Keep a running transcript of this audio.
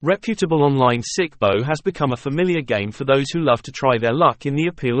Reputable online Sic Bo has become a familiar game for those who love to try their luck in the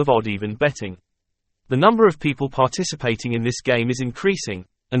appeal of odd-even betting. The number of people participating in this game is increasing,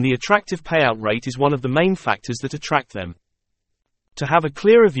 and the attractive payout rate is one of the main factors that attract them. To have a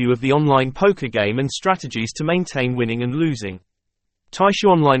clearer view of the online poker game and strategies to maintain winning and losing, Taishu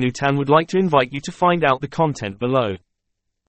Online Utan would like to invite you to find out the content below.